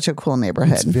such a cool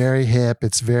neighborhood. It's very hip.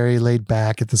 It's very laid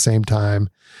back at the same time.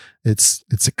 It's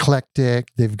eclectic.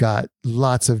 They've got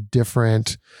lots of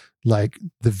different, like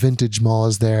the vintage mall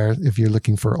is there if you're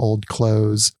looking for old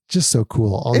clothes. Just so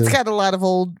cool. It's got a lot of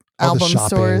old album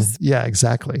stores. Yeah,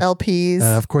 exactly. LPs.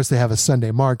 Of course, they have a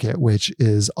Sunday market, which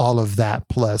is all of that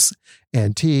plus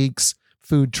antiques,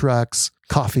 food trucks,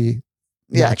 coffee.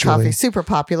 Yeah, naturally. coffee, super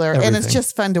popular. Everything. And it's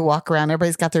just fun to walk around.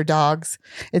 Everybody's got their dogs.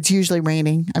 It's usually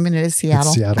raining. I mean, it is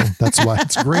Seattle. It's Seattle. That's why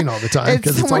it's green all the time,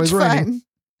 because it's always raining.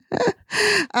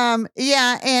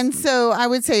 Yeah. And so I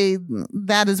would say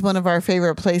that is one of our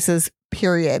favorite places,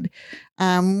 period.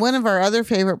 One of our other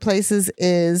favorite places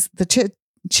is the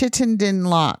Chittenden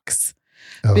Locks.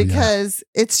 Because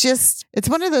it's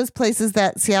one of those places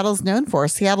that Seattle's known for.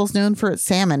 Seattle's known for its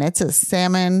salmon. It's a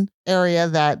salmon area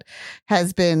that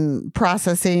has been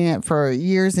processing it for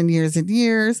years and years and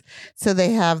years. So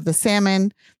they have the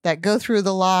salmon that go through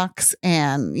the locks,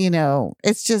 and,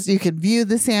 it's just, you could view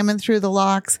the salmon through the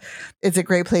locks. It's a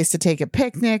great place to take a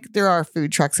picnic. There are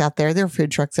food trucks out there. There are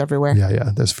food trucks everywhere. Yeah.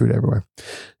 There's food everywhere.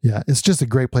 Yeah. It's just a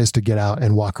great place to get out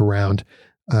and walk around.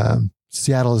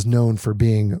 Seattle is known for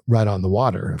being right on the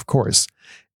water, of course,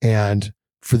 and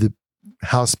for the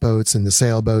houseboats and the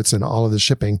sailboats and all of the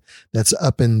shipping that's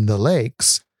up in the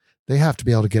lakes, they have to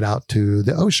be able to get out to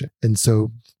the ocean. And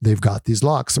so they've got these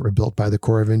locks that were built by the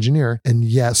Corps of Engineers. And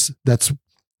yes,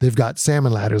 they've got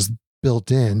salmon ladders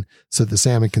built in so the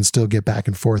salmon can still get back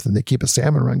and forth, and they keep a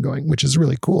salmon run going, which is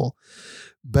really cool.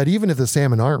 But even if the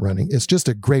salmon aren't running, it's just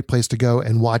a great place to go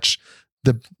and watch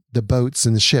the boats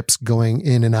and the ships going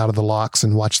in and out of the locks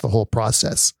and watch the whole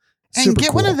process. And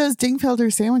get one of those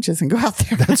Dingfelder sandwiches and go out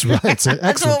there. That's right. It's an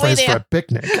excellent place for a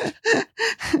picnic.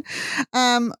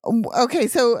 Okay.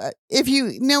 So if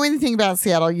you know anything about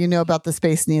Seattle, you know about the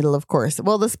Space Needle, of course.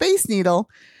 Well, the Space Needle,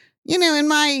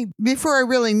 before I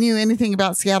really knew anything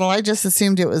about Seattle, I just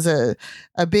assumed it was a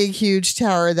big, huge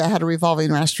tower that had a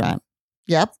revolving restaurant.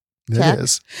 Yep. It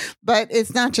is. But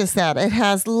it's not just that. It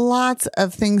has lots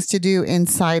of things to do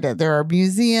inside it. There are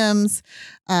museums.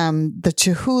 The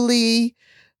Chihuly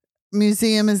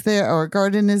Museum is there, or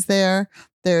garden is there.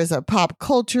 There's a pop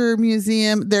culture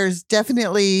museum. There's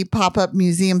definitely pop-up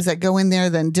museums that go in there,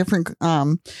 then different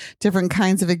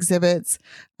kinds of exhibits.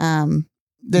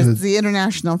 There's the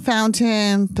International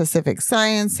Fountain, Pacific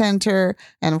Science Center,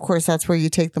 and of course, that's where you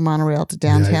take the monorail to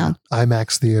downtown. Yeah.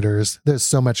 IMAX theaters. There's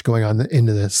so much going on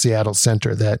into the Seattle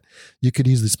center that you could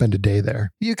easily spend a day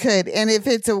there. You could, and if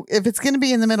it's going to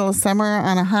be in the middle of summer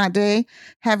on a hot day,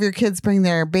 have your kids bring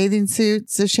their bathing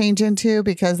suits to change into,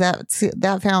 because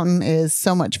that fountain is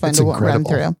so much fun to run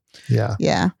through. Yeah.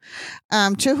 Yeah.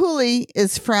 Chihuly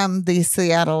is from the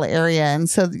Seattle area, and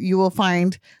so you will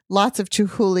find lots of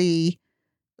Chihuly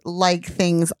like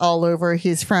things all over.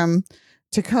 He's from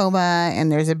Tacoma,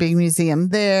 and there's a big museum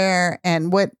there.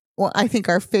 And what I think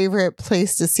our favorite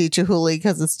place to see Chihuly,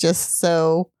 because it's just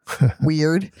so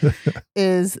weird,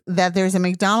 is that there's a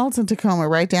McDonald's in Tacoma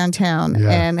right downtown,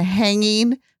 and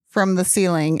hanging from the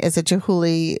ceiling is a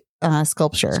Chihuly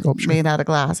sculpture made out of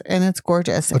glass, and it's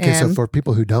gorgeous. Okay, so for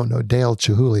people who don't know, Dale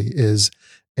Chihuly is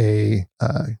a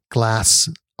glass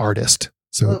artist.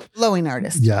 So blowing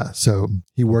artist. Yeah. So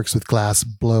he works with glass,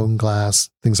 blown glass,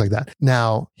 things like that.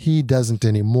 Now he doesn't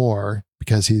anymore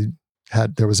because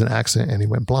there was an accident and he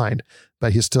went blind,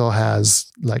 but he still has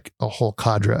like a whole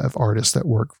cadre of artists that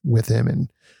work with him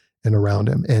and around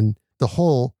him. And the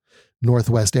whole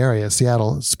Northwest area,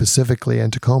 Seattle specifically,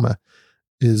 and Tacoma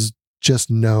is just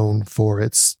known for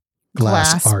its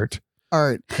glass art.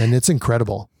 And it's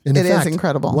incredible. And in It is fact,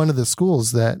 incredible. One of the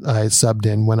schools that I subbed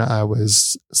in when I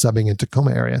was subbing in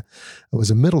Tacoma area, it was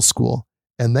a middle school,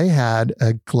 and they had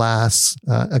a glass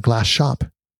shop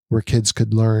where kids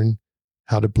could learn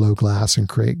how to blow glass and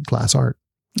create glass art.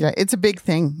 Yeah, it's a big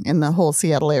thing in the whole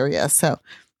Seattle area. So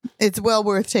it's well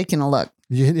worth taking a look.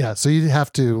 Yeah, so you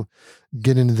have to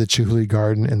get into the Chihuly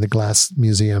Garden and the Glass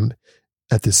Museum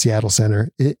at the Seattle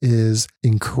Center. It is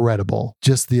incredible.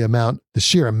 Just the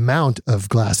sheer amount of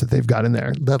glass that they've got in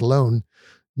there, let alone,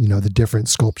 the different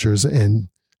sculptures and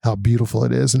how beautiful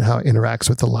it is and how it interacts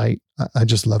with the light. I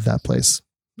just love that place.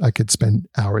 I could spend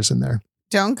hours in there.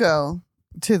 Don't go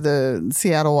to the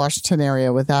Seattle, Washington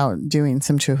area without doing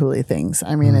some Chihuly things.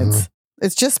 I mean,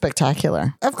 it's just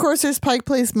spectacular. Of course, there's Pike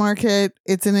Place Market.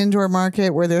 It's an indoor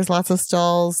market where there's lots of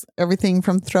stalls, everything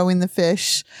from throwing the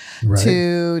fish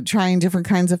to trying different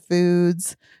kinds of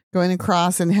foods, going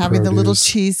across and having the little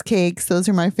cheesecakes. Those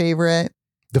are my favorite.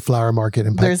 The flower market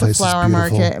in Pike Place is beautiful. There's a flower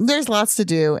market. There's lots to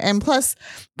do. And plus,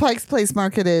 Pike's Place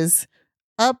Market is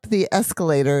up the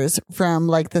escalators from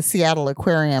like the Seattle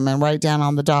Aquarium and right down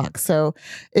on the dock. So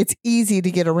it's easy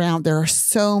to get around. There are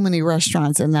so many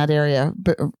restaurants in that area,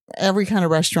 but every kind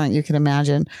of restaurant you can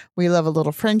imagine. We love a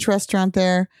little French restaurant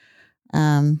there.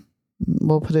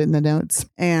 We'll put it in the notes.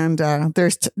 And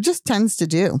there's just tons to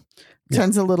do.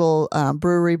 Tons of little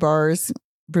brewery bars,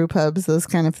 brew pubs, those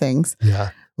kind of things. Yeah.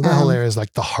 Well, that whole area is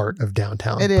like the heart of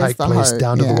downtown. It is Pike the Place heart,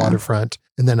 down to the waterfront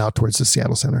and then out towards the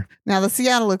Seattle Center. Now, the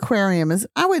Seattle Aquarium is,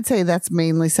 I would say that's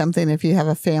mainly something if you have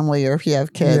a family or if you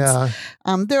have kids. Yeah,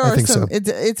 there are some,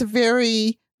 it's a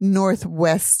very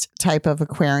Northwest type of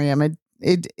aquarium.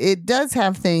 It does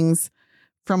have things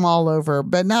from all over,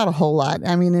 but not a whole lot.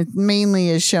 I mean, it mainly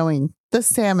is showing the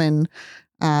salmon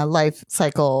life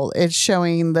cycle. It's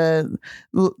showing the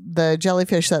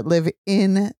jellyfish that live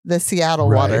in the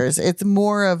Seattle waters. It's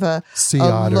more of a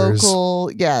local,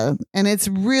 and it's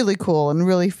really cool and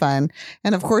really fun.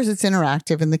 And of course, it's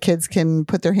interactive, and the kids can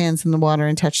put their hands in the water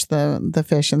and touch the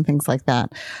fish and things like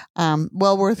that.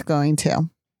 Well worth going to.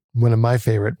 One of my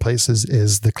favorite places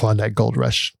is the Klondike Gold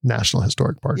Rush National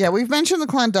Historic Park. Yeah, we've mentioned the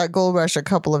Klondike Gold Rush a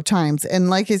couple of times,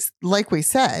 and like we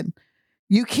said,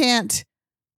 you can't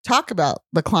talk about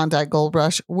the Klondike Gold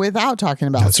Rush without talking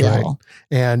about Seattle.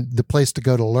 Right. And the place to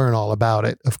go to learn all about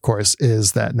it, of course,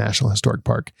 is that National Historic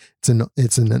Park.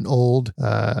 It's in an old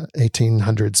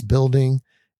 1800s building,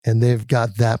 and they've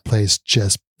got that place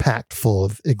just packed full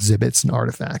of exhibits and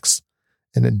artifacts.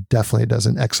 And it definitely does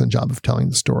an excellent job of telling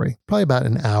the story. Probably about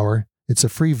an hour. It's a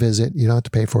free visit. You don't have to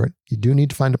pay for it. You do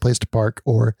need to find a place to park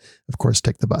or, of course,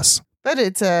 take the bus. But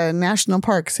it's a national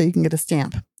park, so you can get a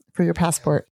stamp for your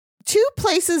passport. Two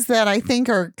places that I think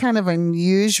are kind of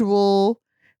unusual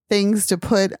things to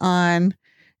put on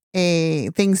a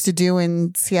things to do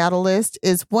in Seattle list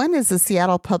is one is the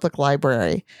Seattle Public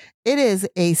Library. It is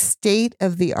a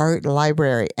state-of-the-art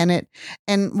library, and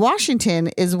Washington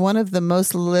is one of the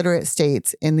most literate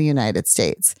states in the United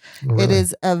States. Really? It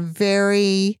is a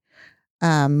very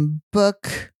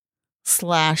book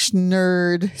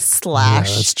 /nerd/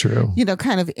 that's true.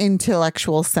 Kind of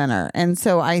intellectual center. And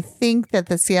so I think that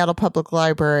the Seattle Public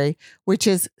Library, which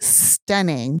is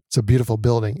stunning. It's a beautiful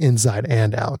building inside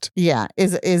and out. Yeah,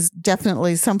 is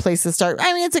definitely some place to start.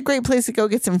 I mean, it's a great place to go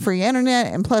get some free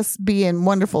internet and plus be in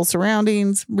wonderful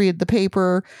surroundings, read the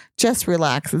paper, just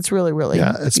relax. It's really, really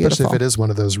especially beautiful. If it is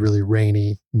one of those really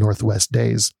rainy Northwest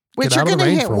days. Which you're going to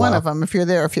hit one of them if you're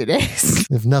there a few days.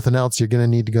 If nothing else, you're going to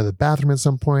need to go to the bathroom at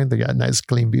some point. They got nice,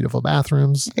 clean, beautiful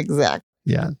bathrooms. Exactly.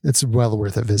 Yeah, it's well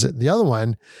worth a visit. The other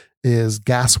one is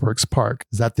Gasworks Park.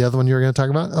 Is that the other one you were going to talk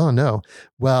about? Oh, no.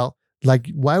 Well,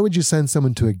 why would you send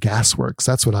someone to a gasworks?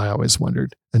 That's what I always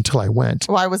wondered until I went.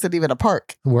 Why was it even a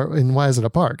park? And why is it a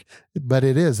park? But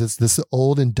it is. It's this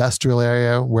old industrial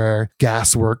area where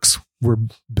gasworks were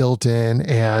built in,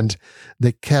 and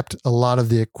they kept a lot of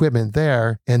the equipment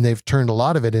there, and they've turned a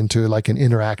lot of it into like an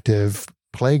interactive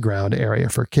playground area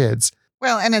for kids.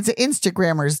 Well, and it's an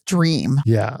Instagrammer's dream.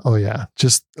 Yeah. Oh, yeah.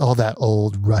 Just all that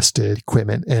old rusted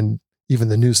equipment and even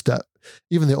the new stuff,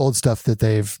 even the old stuff that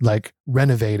they've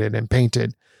renovated and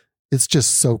painted. It's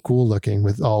just so cool looking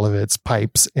with all of its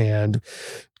pipes and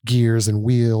gears and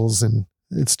wheels. And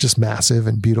it's just massive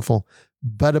and beautiful.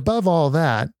 But above all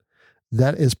that,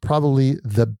 that is probably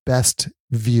the best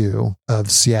view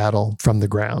of Seattle from the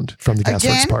ground, from the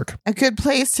Gasworks Park. A good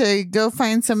place to go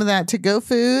find some of that to-go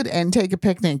food and take a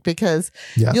picnic because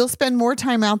you'll spend more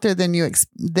time out there than you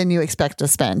expect to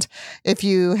spend. If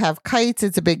you have kites,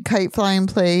 it's a big kite flying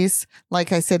place.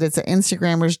 Like I said, it's an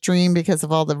Instagrammer's dream because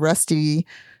of all the rusty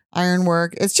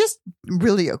ironwork. It's just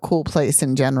really a cool place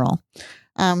in general.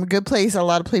 Good place. A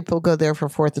lot of people go there for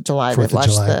 4th of July to 4th of watch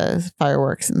July. the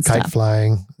fireworks and Kite stuff.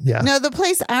 flying. Yeah. No, the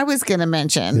place I was going to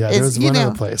mention Yeah, is, there was one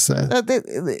other place.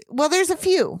 well, there's a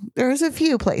few. There's a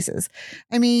few places.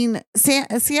 I mean,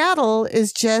 Seattle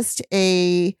is just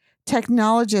a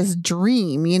technologist's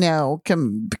dream,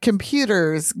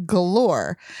 computers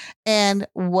galore. And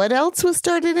what else was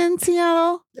started in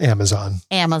Seattle? Amazon.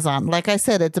 Like I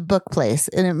said, it's a book place,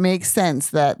 and it makes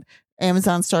sense that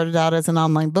Amazon started out as an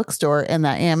online bookstore, and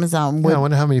that Amazon would. I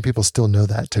wonder how many people still know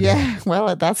that today. Yeah,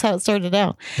 well, that's how it started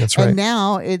out. That's right. And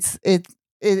now it's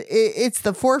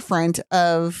the forefront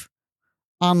of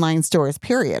online stores,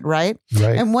 period, right?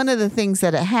 Right. And one of the things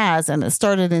that it has, and it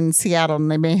started in Seattle, and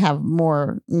they may have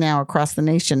more now across the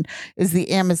nation, is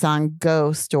the Amazon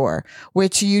Go store,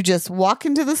 which you just walk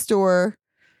into the store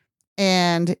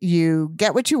and you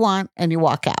get what you want and you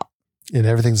walk out. And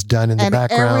everything's done in the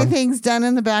background. Everything's done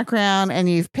in the background, and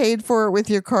you've paid for it with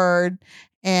your card,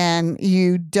 and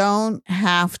you don't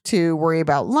have to worry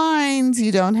about lines.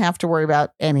 You don't have to worry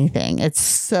about anything.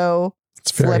 It's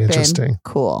very interesting.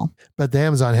 Cool. But the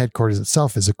Amazon headquarters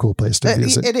itself is a cool place to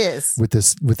visit. It is.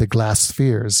 With the glass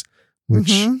spheres,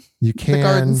 which you can the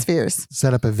garden spheres.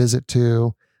 Set up a visit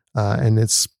to, and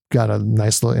it's got a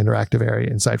nice little interactive area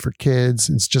inside for kids.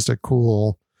 It's just a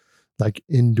cool, like,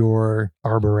 indoor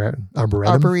arboretum.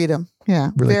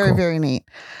 Yeah. Really very, cool. very neat.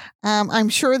 I'm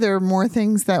sure there are more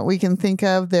things that we can think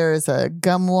of. There's a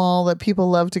gum wall that people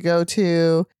love to go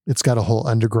to. It's got a whole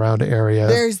underground area.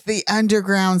 There's the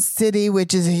Underground City,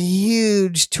 which is a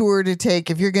huge tour to take.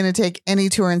 If you're going to take any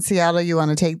tour in Seattle, you want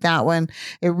to take that one.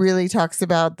 It really talks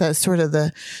about the sort of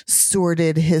the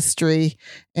sordid history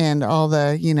and all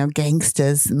the,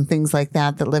 gangstas and things like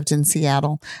that lived in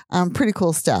Seattle. Pretty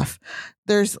cool stuff.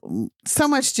 There's so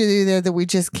much to do there that we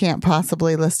just can't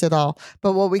possibly list it all.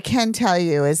 But what we can tell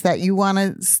you is that you want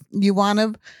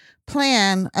to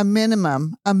plan a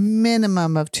minimum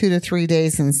of 2 to 3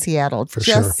 days in Seattle. For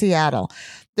just sure. Seattle.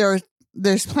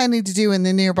 There's plenty to do in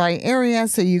the nearby area,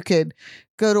 so you could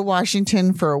go to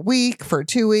Washington for a week, for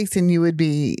 2 weeks, and you would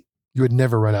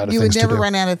never run out of things to do. You would never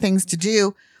run out of things to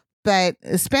do. But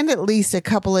spend at least a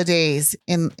couple of days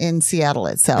in Seattle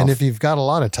itself. And if you've got a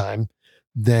lot of time,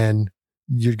 then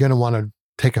you're going to want to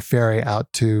take a ferry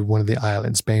out to one of the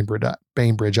islands,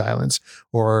 Bainbridge Islands,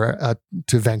 or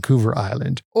to Vancouver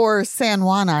Island. Or San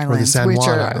Juan Islands, or the San which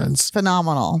Juan are Islands.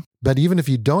 Phenomenal. But even if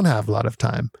you don't have a lot of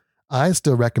time, I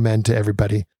still recommend to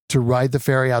everybody to ride the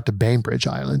ferry out to Bainbridge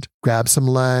Island, grab some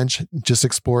lunch, just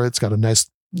explore it. It's got a nice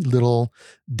little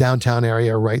downtown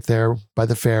area right there by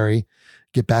the ferry.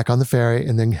 Get back on the ferry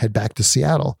and then head back to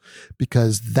Seattle,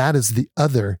 because that is the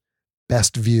other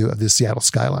best view of the Seattle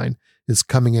skyline, is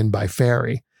coming in by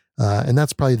ferry. And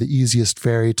that's probably the easiest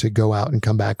ferry to go out and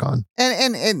come back on.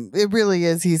 And it really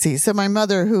is easy. So my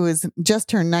mother, who is just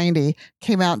turned 90,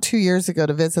 came out 2 years ago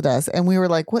to visit us. And we were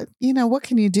like, what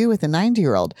can you do with a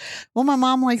 90-year-old? Well, my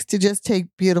mom likes to just take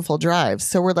beautiful drives.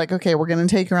 So we're like, okay, we're going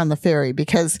to take her on the ferry,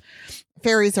 because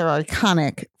ferries are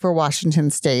iconic for Washington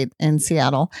State and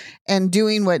Seattle. And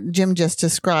doing what Jim just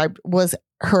described was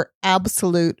her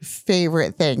absolute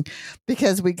favorite thing,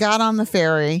 because we got on the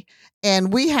ferry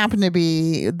and we happened to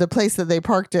be, the place that they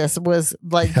parked us was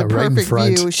like the right in perfect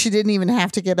front. view. She didn't even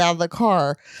have to get out of the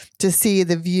car to see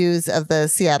the views of the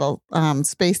Seattle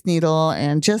Space Needle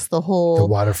and just the whole The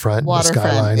waterfront. The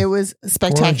skyline. It was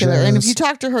spectacular. Gorgeous. And if you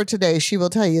talk to her today, she will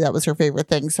tell you that was her favorite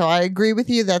thing. So I agree with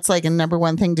you. That's like a number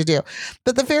one thing to do.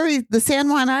 But the San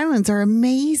Juan Islands are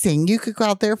amazing. You could go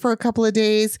out there for a couple of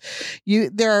days.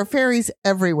 There are ferries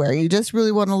everywhere. You just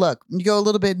really want to look. You go a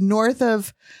little bit north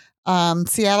of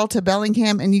Seattle to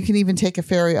Bellingham, and you can even take a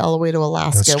ferry all the way to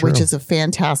Alaska, which is a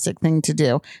fantastic thing to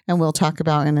do. And we'll talk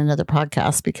about in another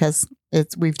podcast, because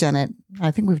we've done it.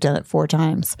 I think we've done it 4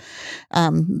 times.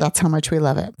 That's how much we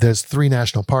love it. There's 3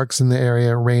 national parks in the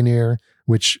area. Rainier,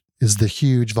 which is the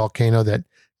huge volcano that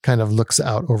kind of looks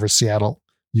out over Seattle.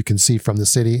 You can see from the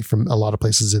city, from a lot of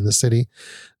places in the city.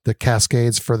 The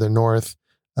Cascades further north,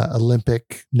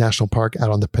 Olympic National Park out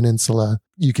on the peninsula.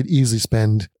 You could easily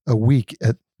spend a week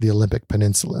at the Olympic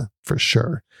Peninsula for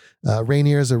sure.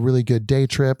 Rainier is a really good day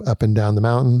trip up and down the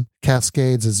mountain.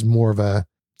 Cascades is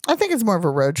I think it's more of a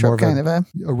road trip, kind of a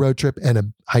road trip and a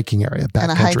hiking area,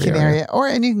 and a hiking area.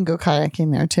 And you can go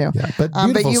kayaking there too. Yeah, but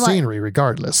beautiful scenery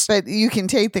regardless. But you can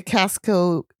take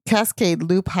the Cascade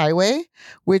Loop Highway,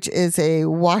 which is a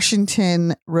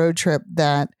Washington road trip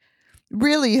that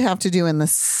really you have to do in the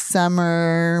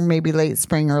summer, maybe late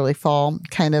spring, early fall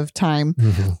kind of time,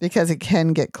 because it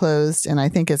can get closed. And I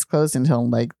think it's closed until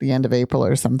like the end of April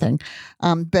or something.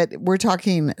 But we're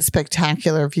talking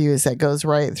spectacular views that goes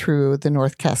right through the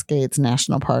North Cascades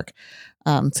National Park.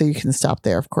 So you can stop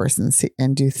there, of course,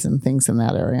 and do some things in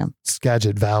that area.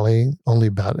 Skagit Valley, only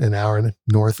about an hour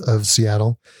north of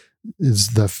Seattle, is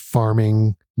the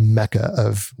farming mecca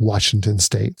of Washington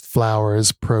State.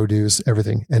 Flowers, produce,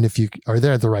 everything. And if you are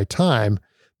there at the right time,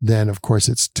 then of course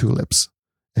it's tulips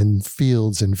and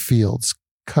fields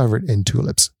covered in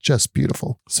tulips. Just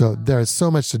beautiful. So there's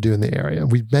so much to do in the area.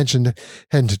 We mentioned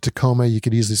heading to Tacoma. You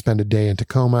could easily spend a day in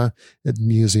Tacoma at the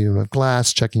Museum of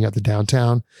Glass, checking out the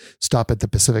downtown. Stop at the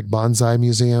Pacific Bonsai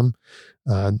Museum,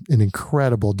 an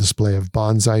incredible display of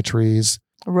bonsai trees.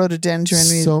 Rhododendron.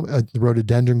 The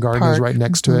rhododendron garden is right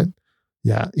next to it.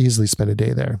 Yeah, easily spend a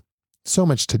day there. So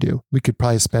much to do. We could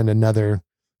probably spend another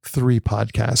 3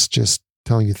 podcasts just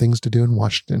telling you things to do in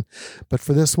Washington. But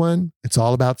for this one, it's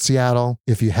all about Seattle.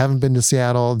 If you haven't been to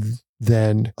Seattle,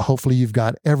 then hopefully you've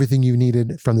got everything you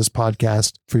needed from this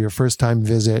podcast for your first time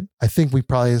visit. I think we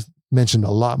probably mentioned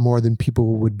a lot more than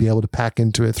people would be able to pack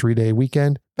into a 3-day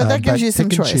weekend. But that gives you some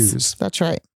choice. Choose. That's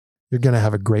right. You're going to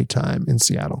have a great time in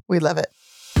Seattle. We love it.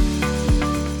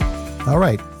 All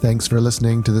right. Thanks for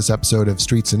listening to this episode of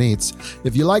Streets and Eats.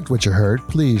 If you liked what you heard,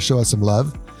 please show us some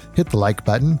love. Hit the like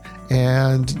button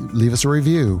and leave us a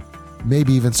review.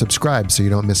 Maybe even subscribe so you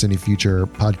don't miss any future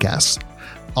podcasts.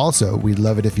 Also, we'd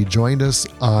love it if you joined us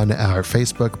on our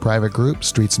Facebook private group,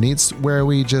 Streets and Eats, where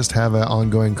we just have an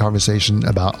ongoing conversation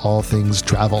about all things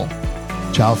travel.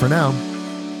 Ciao for now.